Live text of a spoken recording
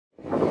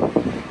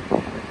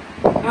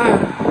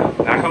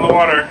Back on the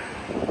water.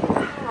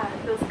 Yeah,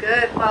 it feels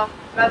good. Well,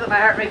 now that my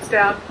heart rate's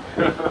down.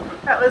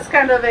 That was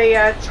kind of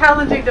a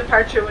challenging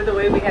departure with the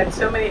way we had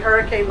so many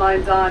hurricane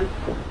lines on.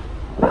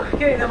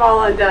 Getting them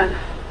all undone.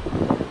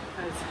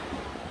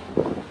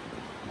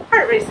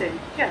 Heart racing.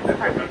 Yeah,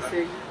 heart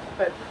racing.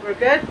 But we're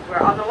good. We're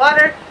on the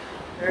water.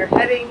 We're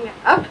heading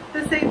up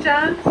the St.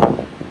 John's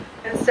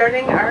and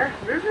starting our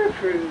river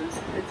cruise.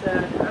 It's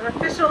an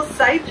official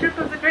side trip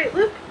of the Great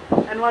Loop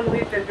and one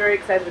we've been very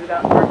excited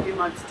about for a few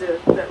months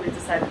that we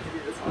decided to do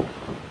this one.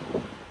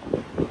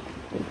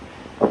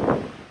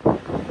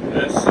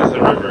 This is a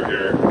river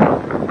here.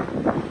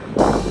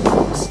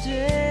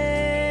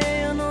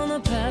 Staying on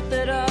the path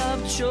that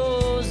I've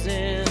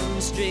chosen,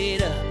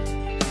 straight up.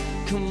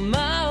 Come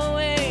my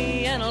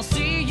way and I'll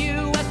see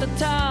you at the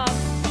top.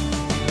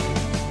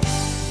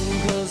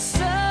 'Cause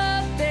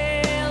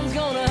something's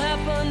gonna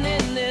happen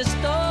in this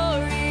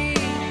story,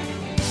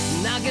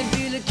 and I can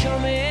feel it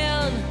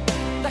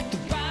coming, like the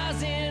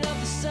rising of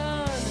the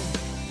sun.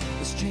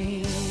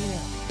 Straight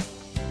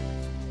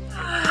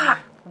up.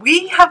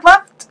 We have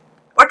left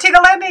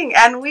Ortega Landing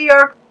and we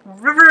are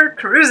river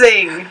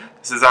cruising.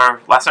 This is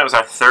last night was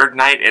our third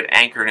night at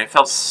Anchor, and it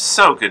felt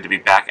so good to be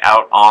back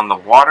out on the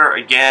water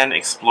again,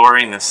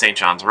 exploring the St.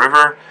 John's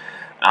River.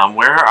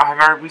 Where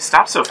have we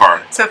stopped so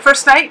far? So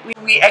first night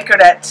we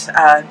anchored at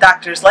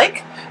Doctor's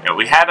Lake. Yeah,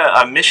 we had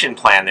a mission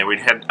plan there. We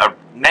had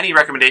many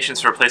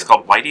recommendations for a place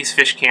called Whitey's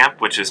Fish Camp,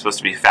 which is supposed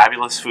to be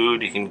fabulous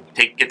food. You can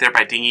get there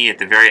by dinghy at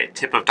the very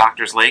tip of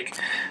Doctor's Lake.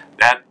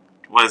 That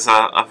was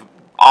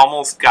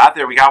almost got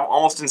there. We got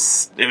almost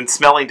in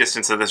smelling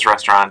distance of this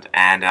restaurant,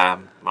 and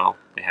well,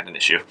 we had an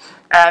issue.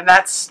 And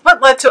that's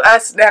what led to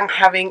us now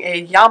having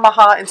a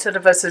Yamaha instead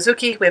of a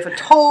Suzuki. We have a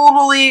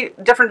totally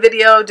different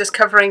video just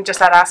covering just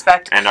that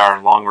aspect. And our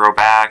long row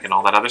back and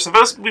all that other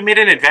stuff. We made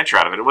an adventure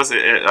out of it. It was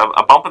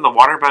a bump in the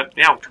water, but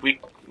yeah,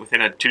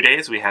 within 2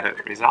 days we had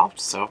it resolved.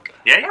 So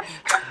yeah.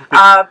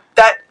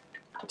 That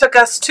took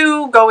us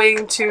to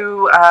going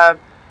to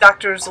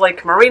Doctor's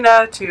Lake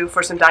Marina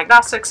for some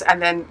diagnostics,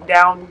 and then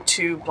down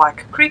to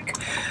Black Creek.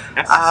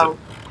 Yes, so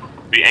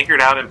we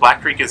anchored out in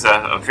Black Creek. Is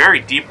a very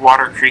deep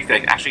water creek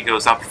that actually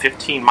goes up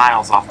 15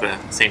 miles off the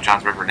St.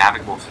 John's River,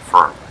 navigable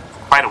for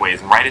quite a ways.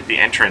 And right at the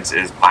entrance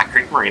is Black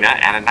Creek Marina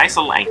and a nice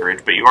little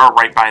anchorage, but you are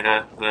right by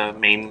the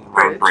main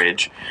road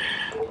bridge.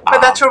 But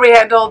that's where we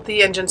handled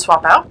the engine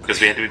swap out. Because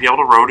we had to be able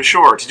to row to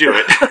shore to do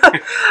it.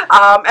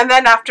 And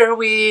then after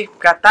we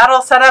got that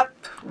all set up,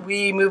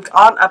 we moved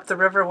on up the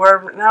river.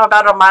 We're now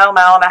about a mile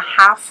and a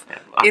half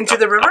into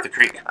the river. Up the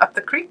creek. Up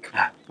the creek.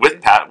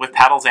 With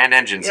paddles and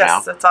engines now.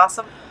 Yes, that's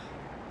awesome.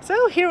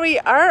 So here we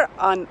are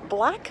on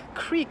Black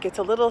Creek. It's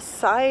a little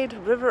side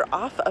river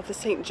off of the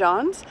St.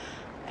 John's.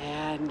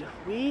 And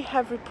we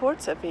have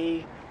reports of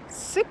a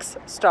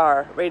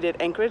 6-star rated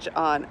anchorage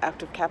on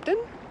Active Captain.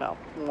 Well,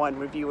 one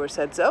reviewer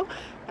said so.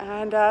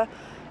 And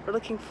we're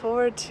looking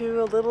forward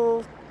to a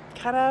little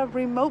kind of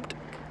remote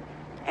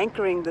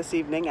anchoring this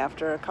evening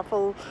after a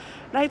couple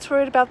nights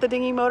worried about the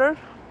dinghy motor.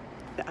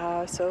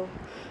 So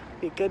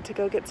it'd be good to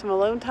go get some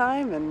alone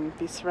time and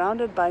be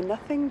surrounded by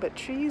nothing but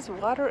trees,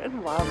 water,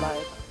 and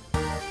wildlife.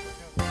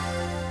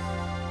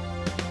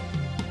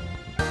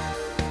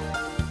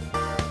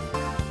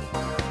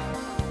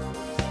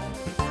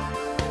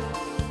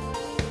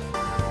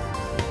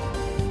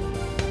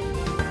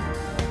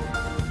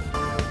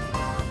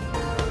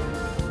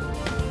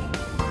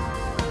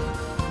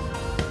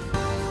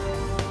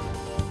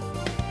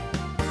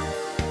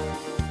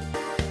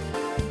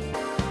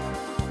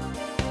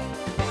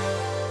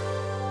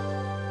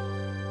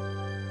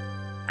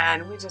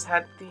 And we just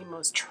had the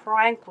most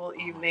tranquil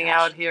evening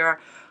out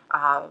here,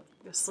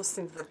 just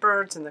listening to the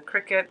birds and the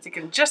crickets. You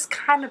can just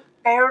kind of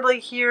barely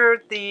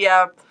hear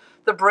the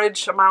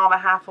bridge a mile and a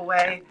half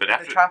away, but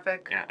after, the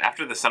traffic. Yeah,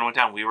 after the sun went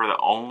down, we were the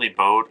only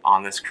boat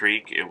on this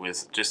creek. It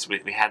was just,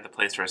 we had the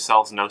place to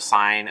ourselves, no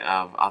sign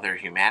of other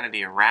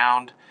humanity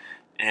around.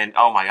 And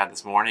oh my God,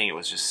 this morning it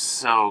was just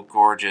so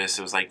gorgeous.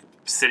 It was like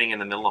sitting in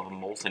the middle of a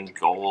molten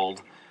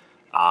gold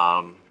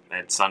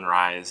at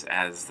sunrise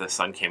as the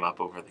sun came up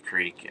over the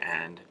creek,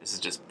 and this is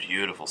just a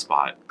beautiful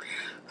spot.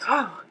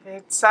 Oh,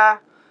 it's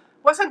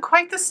wasn't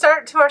quite the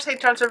start to our St.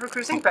 John's River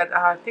cruising, but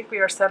I think we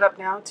are set up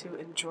now to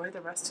enjoy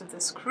the rest of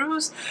this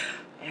cruise,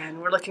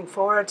 and we're looking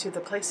forward to the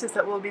places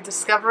that we'll be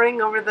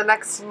discovering over the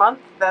next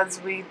month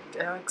as we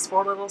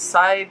explore little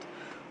side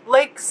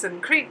lakes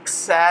and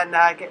creeks and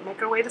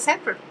make our way to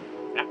Sanford.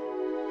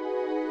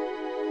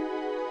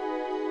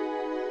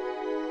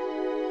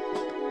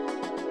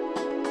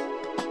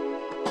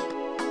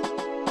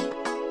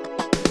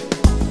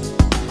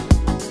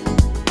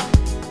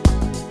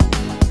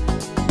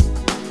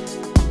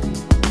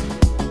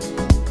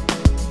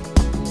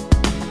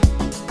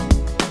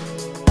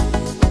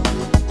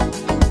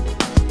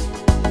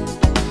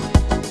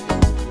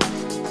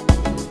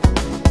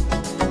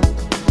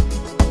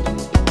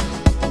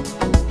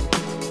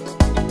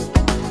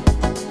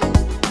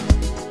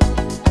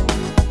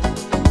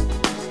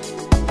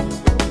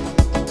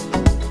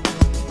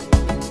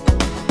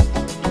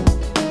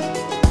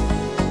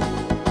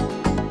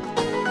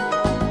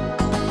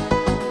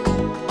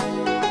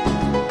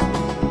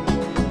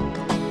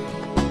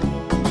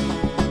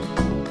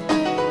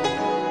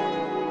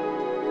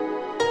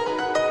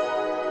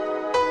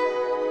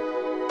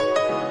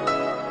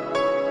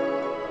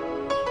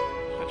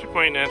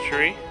 pointing at,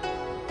 Cherie?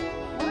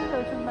 One of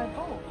those in my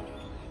bowl.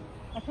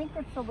 I think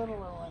it's the little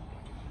one,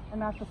 and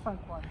not the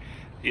sunk one.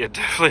 Yeah,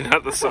 definitely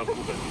not the sunk one.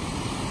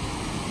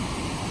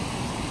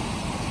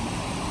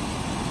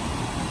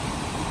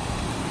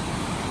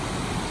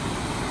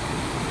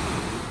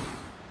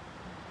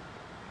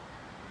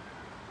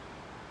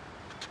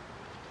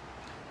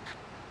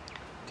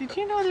 Did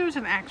you know there was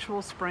an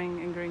actual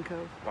spring in Green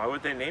Cove? Why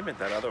would they name it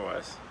that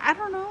otherwise? I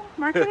don't know.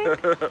 Marketing?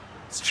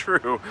 It's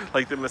true.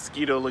 Like the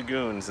mosquito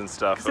lagoons and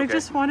stuff. Because they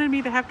just wanted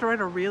me to have to write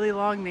a really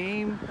long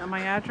name on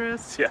my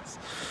address. Yes.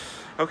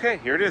 Okay,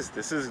 here it is.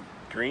 This is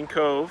Green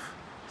Cove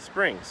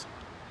Springs.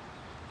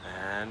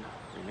 And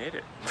we made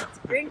it.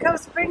 Green Cove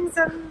Springs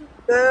and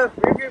the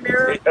rearview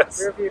mirror,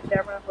 yes. rearview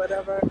camera,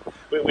 whatever.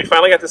 We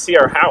finally got to see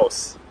our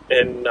house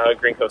in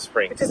Green Cove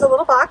Springs. Which is a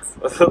little box.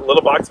 A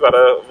little box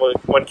about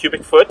 1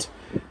 cubic foot.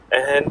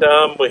 And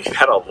we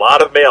had a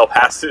lot of mail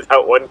pass through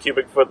that 1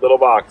 cubic foot little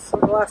box.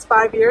 Over the last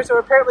 5 years, we're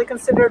apparently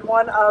considered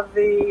one of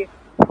the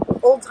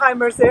old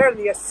timers there in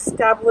the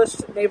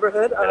established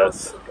neighborhood of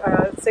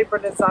St.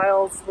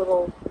 Bernard's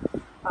little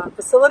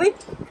facility.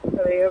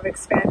 They have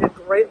expanded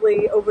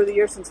greatly over the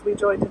years since we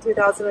joined in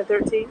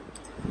 2013.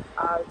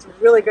 It's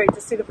really great to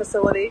see the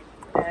facility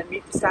and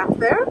meet the staff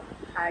there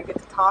and get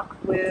to talk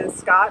with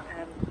Scott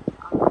and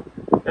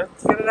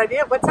get an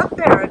idea of what's up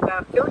there, and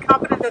feeling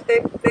confident that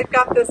they've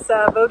got this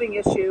voting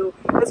issue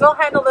as well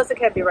handled as it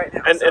can be right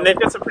now. And they've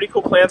got some pretty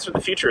cool plans for the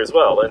future as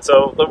well. And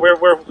so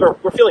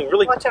we're feeling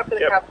really. Watch out for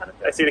the crab pot.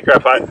 I see the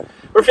crab pot.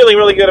 We're feeling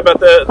really good about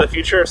the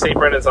future of St.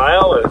 Bernard's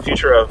Isle, and the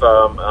future of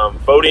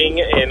voting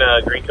in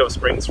Green Cove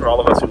Springs for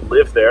all of us who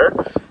live there.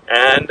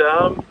 And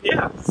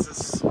yeah,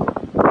 this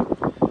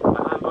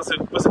was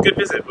a good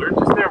visit. We were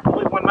just there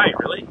only one night,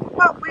 really.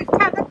 Well, we've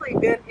technically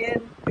been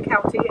in the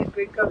county in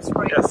Green Cove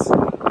Springs. Yes.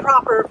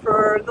 Proper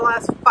for the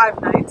last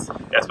 5 nights.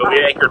 Yes, but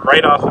we anchored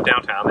right off of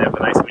downtown. They have a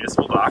nice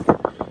municipal dock.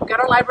 Got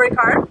our library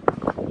card.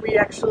 We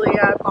actually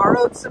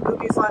borrowed some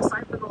movies last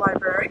night from the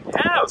library.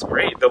 Yeah, it was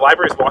great. The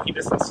library is walking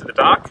distance to the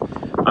dock.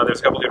 There's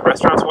a couple good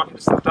restaurants walking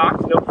distance to the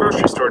dock. No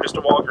grocery store, just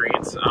a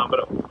Walgreens. But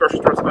a grocery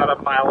store's about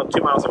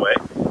 2 miles away.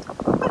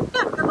 But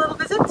yeah, good little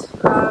visit.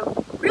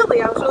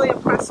 Really, I was really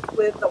impressed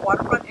with the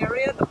waterfront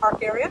area, the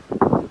park area.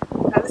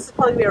 And this is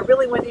probably going to be a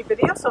really windy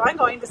video, so I'm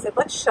going to say,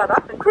 let's shut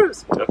up and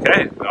cruise.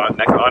 Okay, on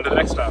to the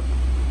next stop.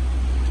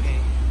 Okay.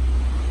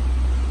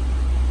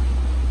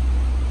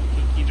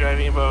 Kiki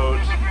driving a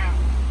boat.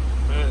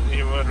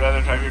 You would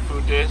rather drive your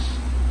food dish?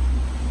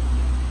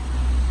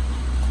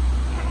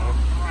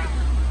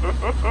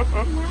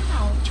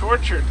 Wow.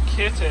 Tortured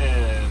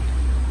kitten.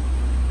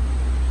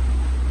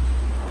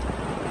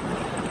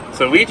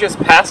 So we just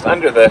passed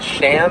under the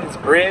Shands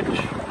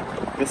Bridge.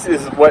 This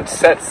is what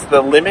sets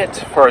the limit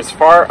for as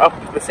far up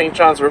the St.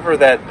 Johns River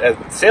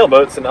that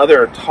sailboats and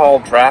other tall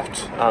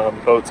draft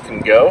boats can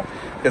go,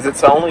 because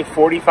it's only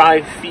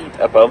 45 feet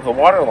above the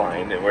water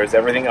line, whereas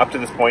everything up to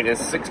this point is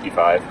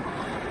 65.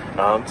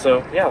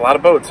 So yeah, a lot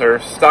of boats are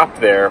stopped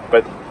there,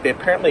 but they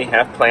apparently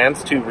have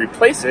plans to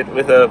replace it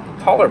with a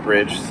taller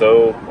bridge,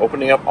 so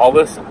opening up all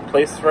this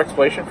place for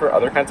exploration for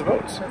other kinds of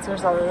boats.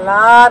 There's a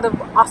lot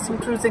of awesome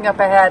cruising up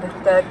ahead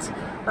that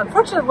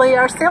unfortunately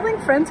our sailing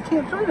friends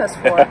can't join us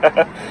for.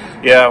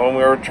 Yeah, when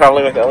we were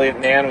traveling with Elliot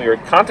and Ann, we were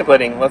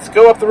contemplating, let's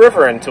go up the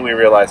river, until we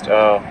realized,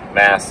 oh,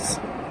 masts,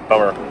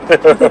 bummer.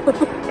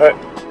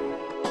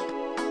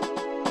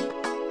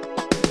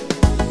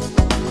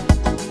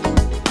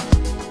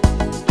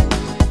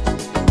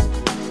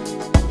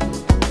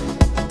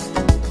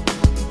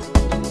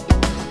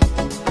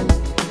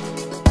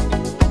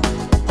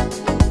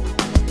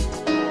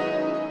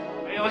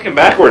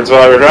 Backwards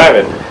while we're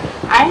driving.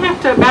 I have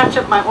to match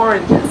up my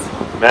oranges.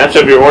 Match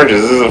up your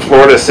oranges. This is a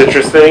Florida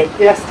citrus thing?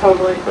 Yes,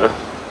 totally.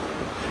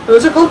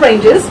 Those are called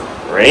ranges.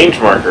 Range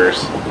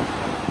markers.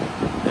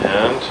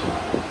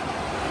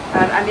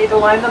 And I need to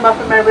line them up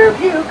in my rear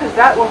view because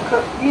that will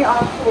put me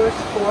on course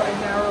for a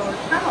narrower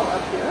channel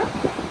up here.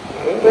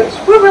 Which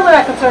we're really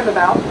not concerned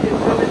about in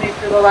the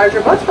nature of the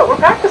larger boats, but we're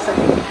practicing.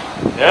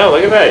 yeah,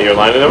 look at that. You're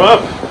lining them up.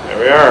 There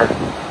we are.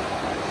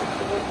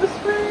 This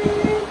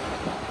way.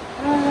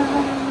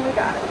 And we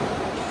got it.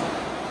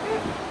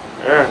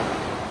 Yeah.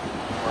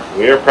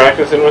 We are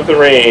practicing with the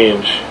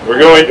range. We're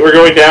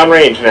going down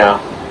range now.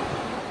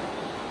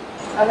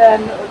 And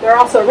then there are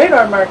also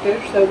radar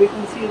markers, so we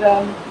can see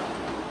them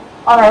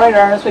on our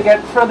radar. As we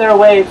get further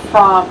away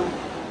from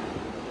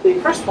the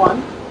first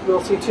one, we'll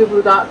see 2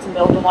 blue dots and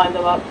be able to line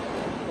them up.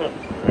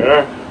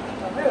 Yeah.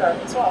 On radar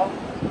as well.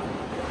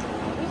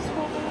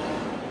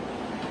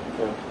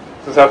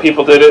 This is how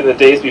people did it in the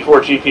days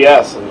before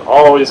GPS, and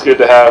always good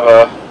to have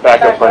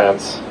backup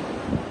plans.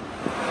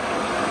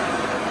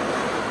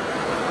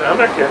 I'm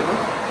not kidding.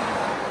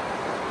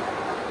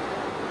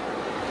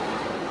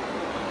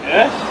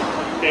 Yes?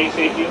 Getting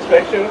safety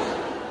inspections?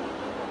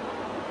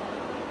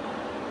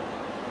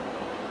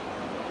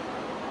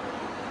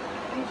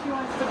 I think she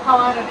wants to call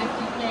out an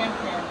empty pan.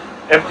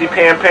 Empty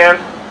pan?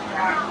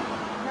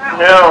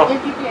 No.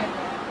 Empty pan.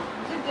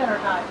 It's dinner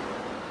time.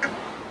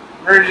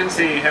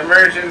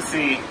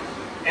 Emergency.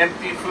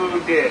 Empty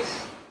food dish.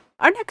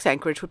 Our next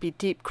anchorage would be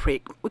Deep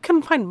Creek. We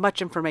couldn't find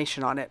much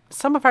information on it.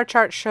 Some of our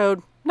charts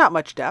showed not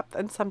much depth,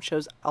 and some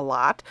shows a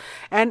lot.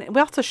 And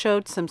we also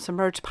showed some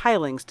submerged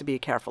pilings to be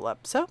careful of.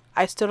 So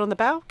I stood on the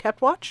bow,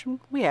 kept watch, and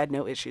we had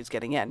no issues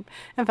getting in,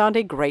 and found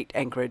a great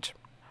anchorage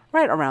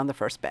right around the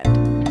first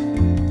bend.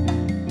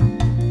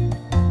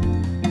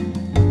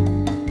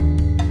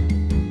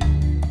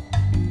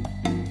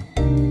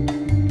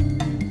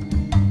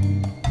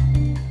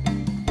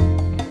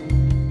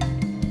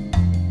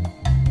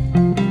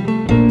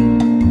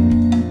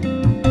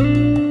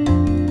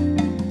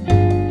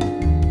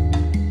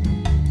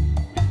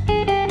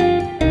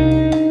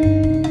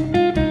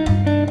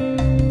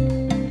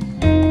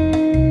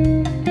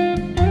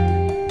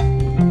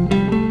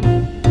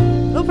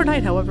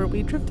 However,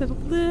 we drifted a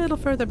little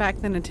further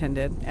back than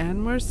intended,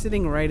 and we're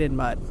sitting right in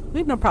mud. We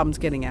had no problems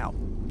getting out.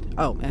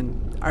 Oh,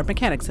 and our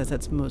mechanic says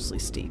that's mostly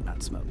steam,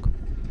 not smoke.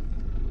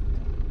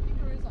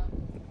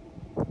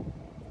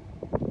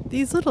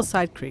 These little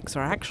side creeks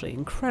are actually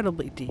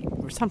incredibly deep.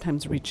 We're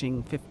sometimes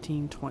reaching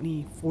 15,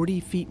 20, 40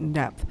 feet in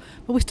depth,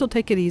 but we still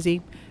take it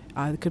easy.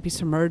 There could be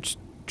submerged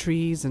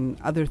trees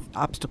and other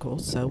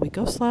obstacles, so we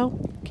go slow,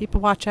 keep a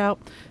watch out,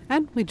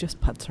 and we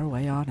just putz our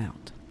way on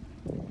out.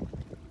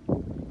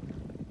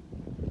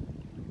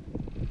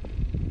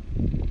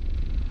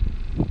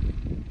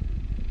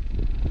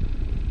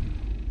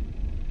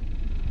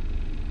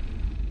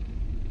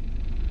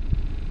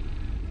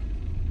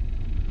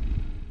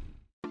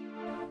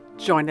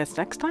 Join us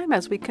next time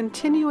as we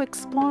continue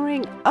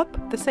exploring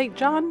up the St.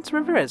 Johns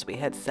River as we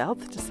head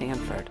south to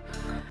Sanford.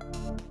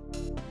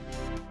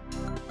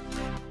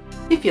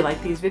 If you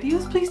like these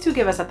videos, please do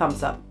give us a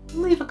thumbs up,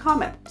 leave a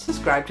comment,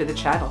 subscribe to the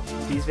channel.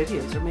 These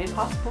videos are made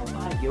possible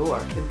by your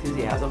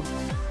enthusiasm.